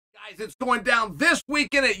It's going down this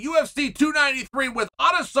weekend at UFC 293 with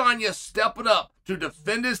Adesanya stepping up to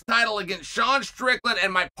defend his title against Sean Strickland,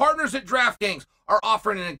 and my partners at DraftKings are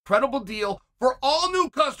offering an incredible deal for all new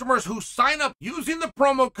customers who sign up using the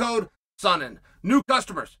promo code Sonnen. New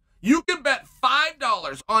customers, you can bet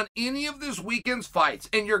 $5 on any of this weekend's fights,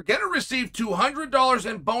 and you're going to receive $200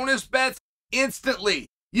 in bonus bets instantly.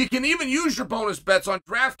 You can even use your bonus bets on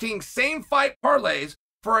DraftKings same fight parlays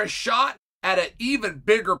for a shot at an even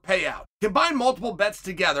bigger payout. Combine multiple bets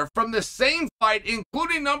together from the same fight,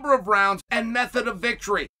 including number of rounds and method of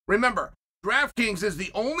victory. Remember, DraftKings is the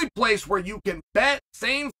only place where you can bet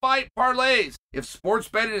same fight parlays. If sports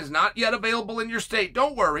betting is not yet available in your state,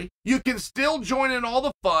 don't worry. You can still join in all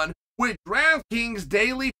the fun with DraftKings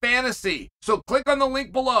Daily Fantasy. So click on the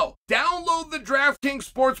link below. Download the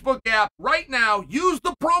DraftKings Sportsbook app right now. Use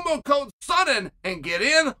the promo code Sonnen and get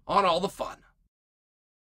in on all the fun.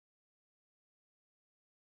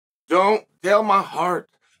 Don't tell my heart,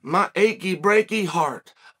 my achy, breaky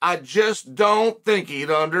heart. I just don't think he'd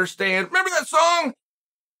understand. Remember that song?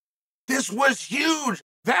 This was huge.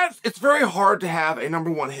 It's very hard to have a number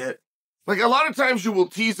one hit. Like, a lot of times you will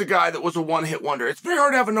tease a guy that was a one-hit wonder. It's very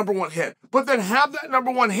hard to have a number one hit. But then have that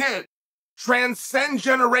number one hit transcend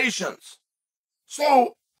generations.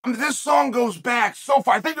 So, this song goes back so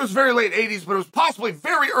far. I think it was very late 80s, but it was possibly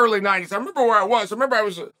very early 90s. I remember where I was. I remember I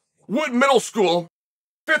was at Wood Middle School,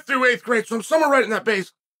 5th through 8th grade, so I'm somewhere right in that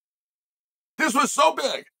base. This was so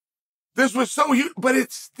big. This was so huge, but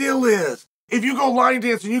it still is. If you go line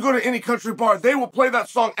dancing, you go to any country bar, they will play that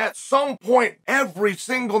song at some point every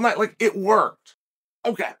single night. Like, it worked.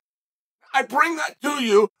 Okay. I bring that to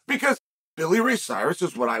you because Billy Ray Cyrus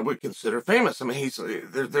is what I would consider famous. I mean,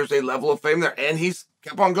 there's a level of fame there, and he's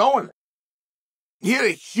kept on going. He had a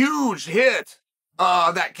huge hit,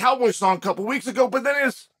 that cowboy song a couple weeks ago, but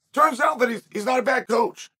then turns out that he's not a bad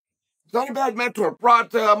coach. He's not a bad mentor.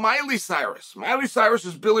 Brought Miley Cyrus. Miley Cyrus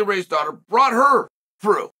is Billy Ray's daughter. Brought her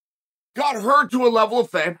through. Got her to a level of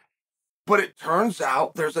fame. But it turns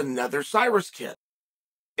out there's another Cyrus kid.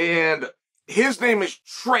 And his name is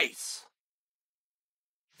Trace.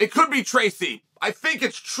 It could be Tracy. I think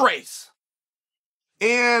it's Trace.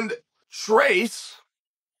 And Trace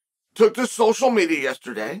took to social media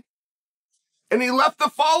yesterday, and he left the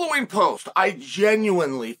following post. I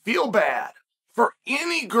genuinely feel bad for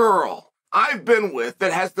any girl I've been with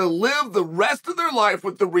that has to live the rest of their life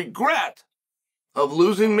with the regret of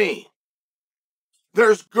losing me.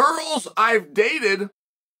 There's girls I've dated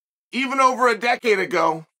even over a decade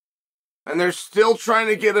ago, and they're still trying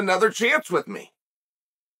to get another chance with me.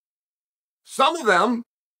 Some of them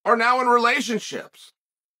are now in relationships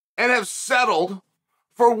and have settled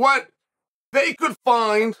for what they could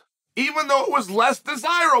find, even though it was less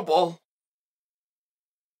desirable,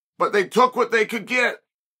 but they took what they could get.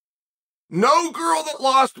 No girl that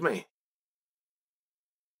lost me.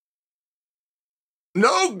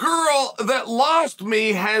 No girl that lost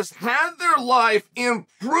me has had their life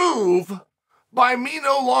improve by me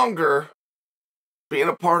no longer being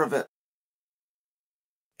a part of it.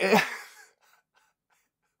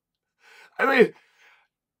 I mean,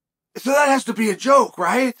 so that has to be a joke,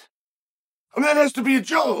 right? I mean, that has to be a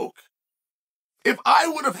joke. If I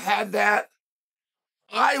would have had that,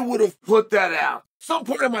 I would have put that out some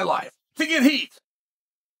point in my life to get heat.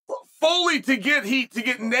 Fully to get heat, to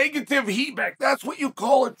get negative heat back. That's what you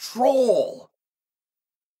call a troll.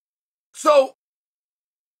 So,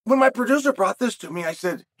 when my producer brought this to me, I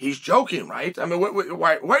said, he's joking, right? I mean,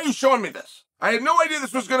 why are you showing me this? I had no idea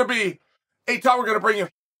this was going to be a topic we're going to bring you.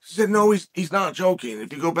 She said, no, he's not joking.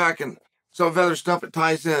 If you go back and some of the other stuff, it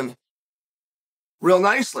ties in real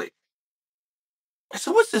nicely. I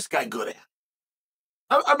said, what's this guy good at?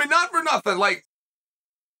 I mean, not for nothing. Like,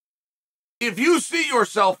 if you see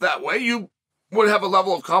yourself that way, you would have a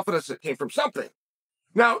level of confidence that came from something.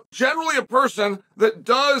 Now, generally a person that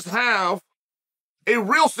does have a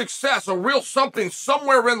real success, a real something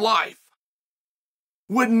somewhere in life,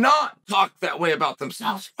 would not talk that way about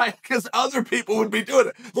themselves, right? Because other people would be doing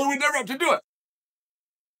it. They would never have to do it.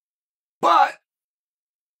 But,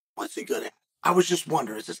 what's he good at? I was just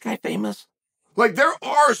wondering, is this guy famous? Like, there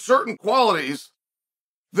are certain qualities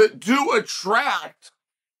that do attract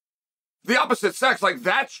the opposite sex. Like,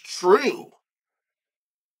 that's true.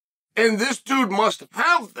 And this dude must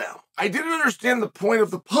have them. I didn't understand the point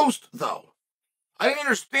of the post, though. I didn't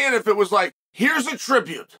understand if it was like, here's a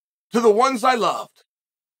tribute to the ones I loved.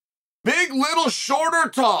 Big, little, short, or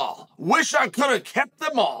tall. Wish I could have kept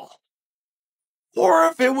them all. Or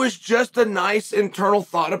if it was just a nice internal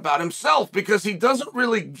thought about himself, because he doesn't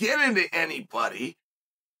really get into anybody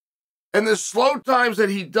And the slow times that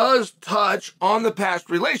he does touch on the past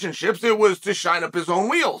relationships, it was to shine up his own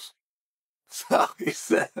wheels. So he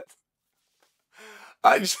said,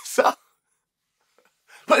 I just saw,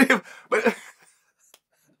 but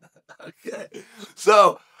okay.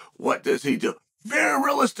 So what does he do? Very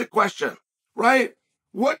realistic question, right?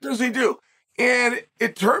 What does he do? And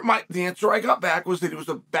it turned the answer I got back was that he was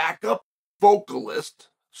a backup vocalist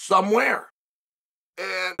somewhere.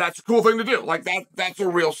 And that's a cool thing to do. Like that's a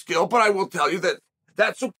real skill. But I will tell you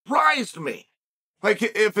that surprised me. Like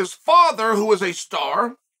if his father, who was a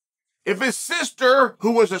star, if his sister,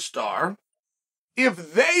 who was a star,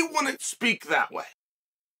 if they wouldn't speak that way,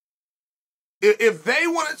 if they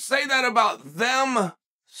wouldn't say that about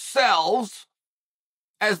themselves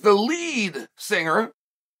as the lead singer,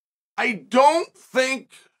 I don't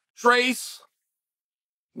think Trace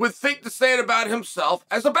would think to say it about himself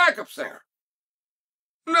as a backup singer.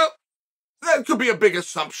 No, that could be a big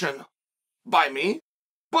assumption by me,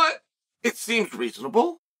 but it seems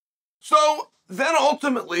reasonable. So then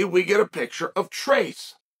ultimately we get a picture of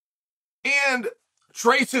Trace. And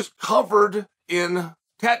Trace is covered in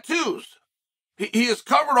tattoos. He is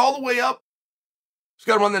covered all the way up. He's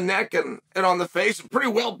got them on the neck and on the face. A pretty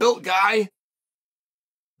well-built guy.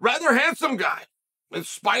 Rather handsome guy, in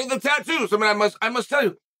spite of the tattoos. I mean, I must tell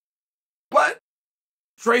you. But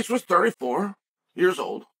Trace was 34 years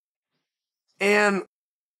old. And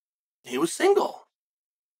he was single.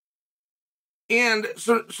 And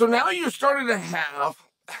so now you're starting to have...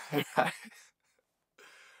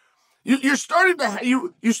 you started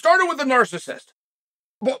with a narcissist.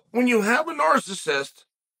 But when you have a narcissist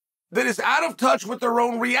that is out of touch with their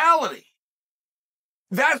own reality,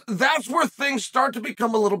 that's where things start to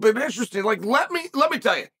become a little bit interesting. Like, let me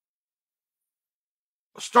tell you.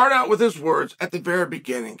 Start out with his words at the very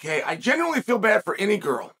beginning, okay? I genuinely feel bad for any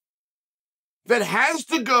girl that has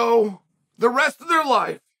to go the rest of their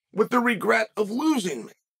life with the regret of losing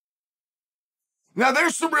me. Now,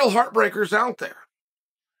 there's some real heartbreakers out there.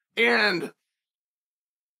 And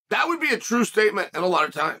that would be a true statement at a lot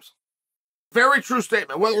of times. Very true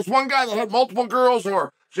statement. Whether it's one guy that had multiple girls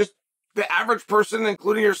or just the average person,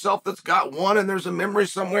 including yourself, that's got one and there's a memory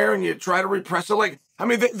somewhere and you try to repress it. Like, I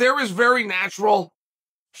mean, there is very natural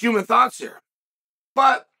human thoughts here.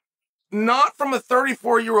 But not from a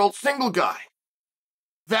 34-year-old single guy.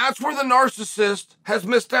 That's where the narcissist has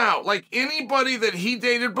missed out. Like anybody that he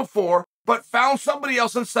dated before, but found somebody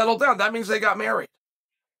else and settled down. That means they got married.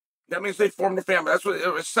 That means they formed a family. That's what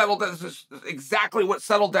it was settled. This is exactly what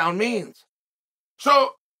settled down means.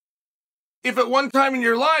 So if at one time in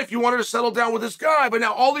your life you wanted to settle down with this guy, but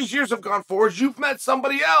now all these years have gone forward, you've met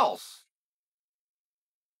somebody else.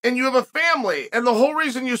 And you have a family. And the whole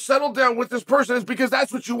reason you settled down with this person is because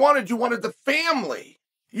that's what you wanted. You wanted the family.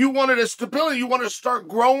 You wanted a stability. You wanted to start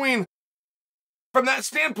growing from that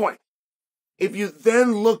standpoint. If you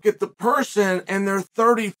then look at the person and they're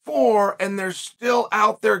 34 and they're still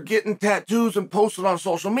out there getting tattoos and posted on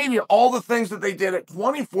social media, all the things that they did at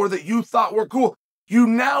 24 that you thought were cool, you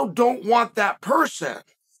now don't want that person.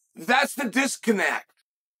 That's the disconnect.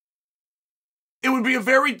 It would be a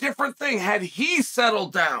very different thing had he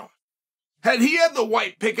settled down. Had he had the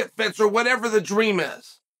white picket fence or whatever the dream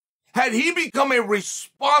is. Had he become a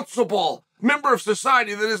responsible member of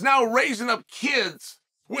society that is now raising up kids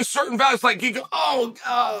with certain values, like you go,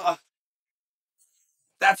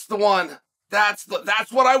 that's the one. That's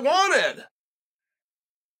what I wanted.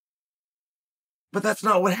 But that's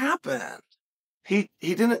not what happened. He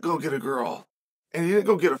didn't go get a girl, and he didn't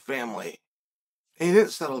go get a family, and he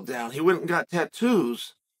didn't settle down. He went and got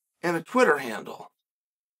tattoos and a Twitter handle.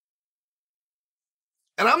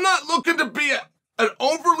 And I'm not looking to be an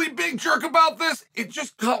overly big jerk about this. It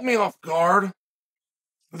just caught me off guard.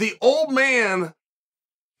 The old man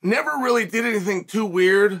never really did anything too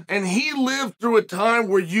weird, and he lived through a time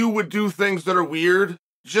where you would do things that are weird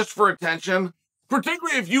just for attention.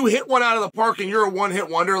 Particularly if you hit one out of the park and you're a one-hit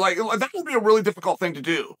wonder, like that would be a really difficult thing to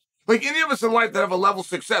do. Like any of us in life that have a level of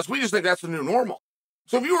success, we just think that's the new normal.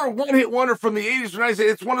 So if you were a one-hit wonder from the 80s or 90s,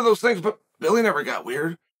 it's one of those things, but Billy never got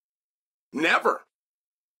weird. Never.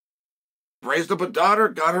 Raised up a daughter,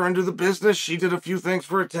 got her into the business. She did a few things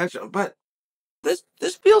for attention, but this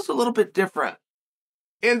feels a little bit different.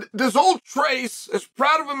 And does old Trace, as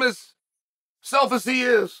proud of himself as he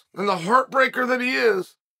is, and the heartbreaker that he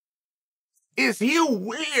is he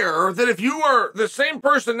aware that if you are the same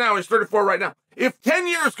person now, he's 34 right now, if 10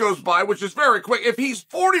 years goes by, which is very quick, if he's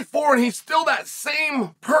 44 and he's still that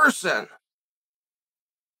same person,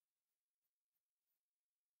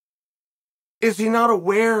 is he not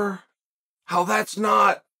aware how that's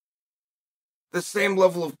not the same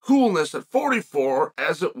level of coolness at 44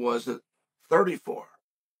 as it was at 34.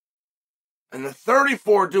 And the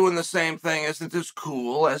 34 doing the same thing isn't as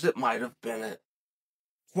cool as it might have been at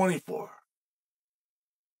 24.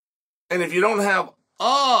 And if you don't have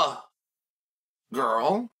a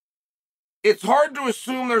girl, it's hard to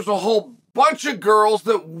assume there's a whole bunch of girls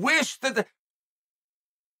that wish that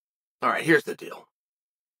All right, here's the deal.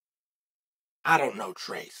 I don't know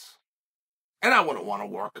Trace. And I wouldn't want to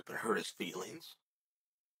work up and hurt his feelings.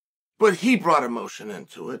 But he brought emotion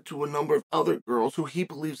into it to a number of other girls who he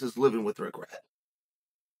believes is living with regret.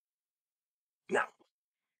 Now,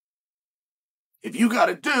 if you got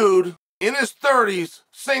a dude in his 30s,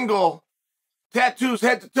 single, tattoos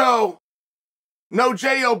head to toe, no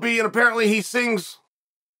J.O.B., and apparently he sings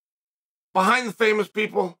behind the famous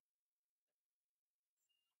people,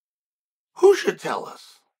 who should tell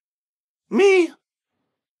us? Me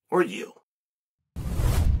or you?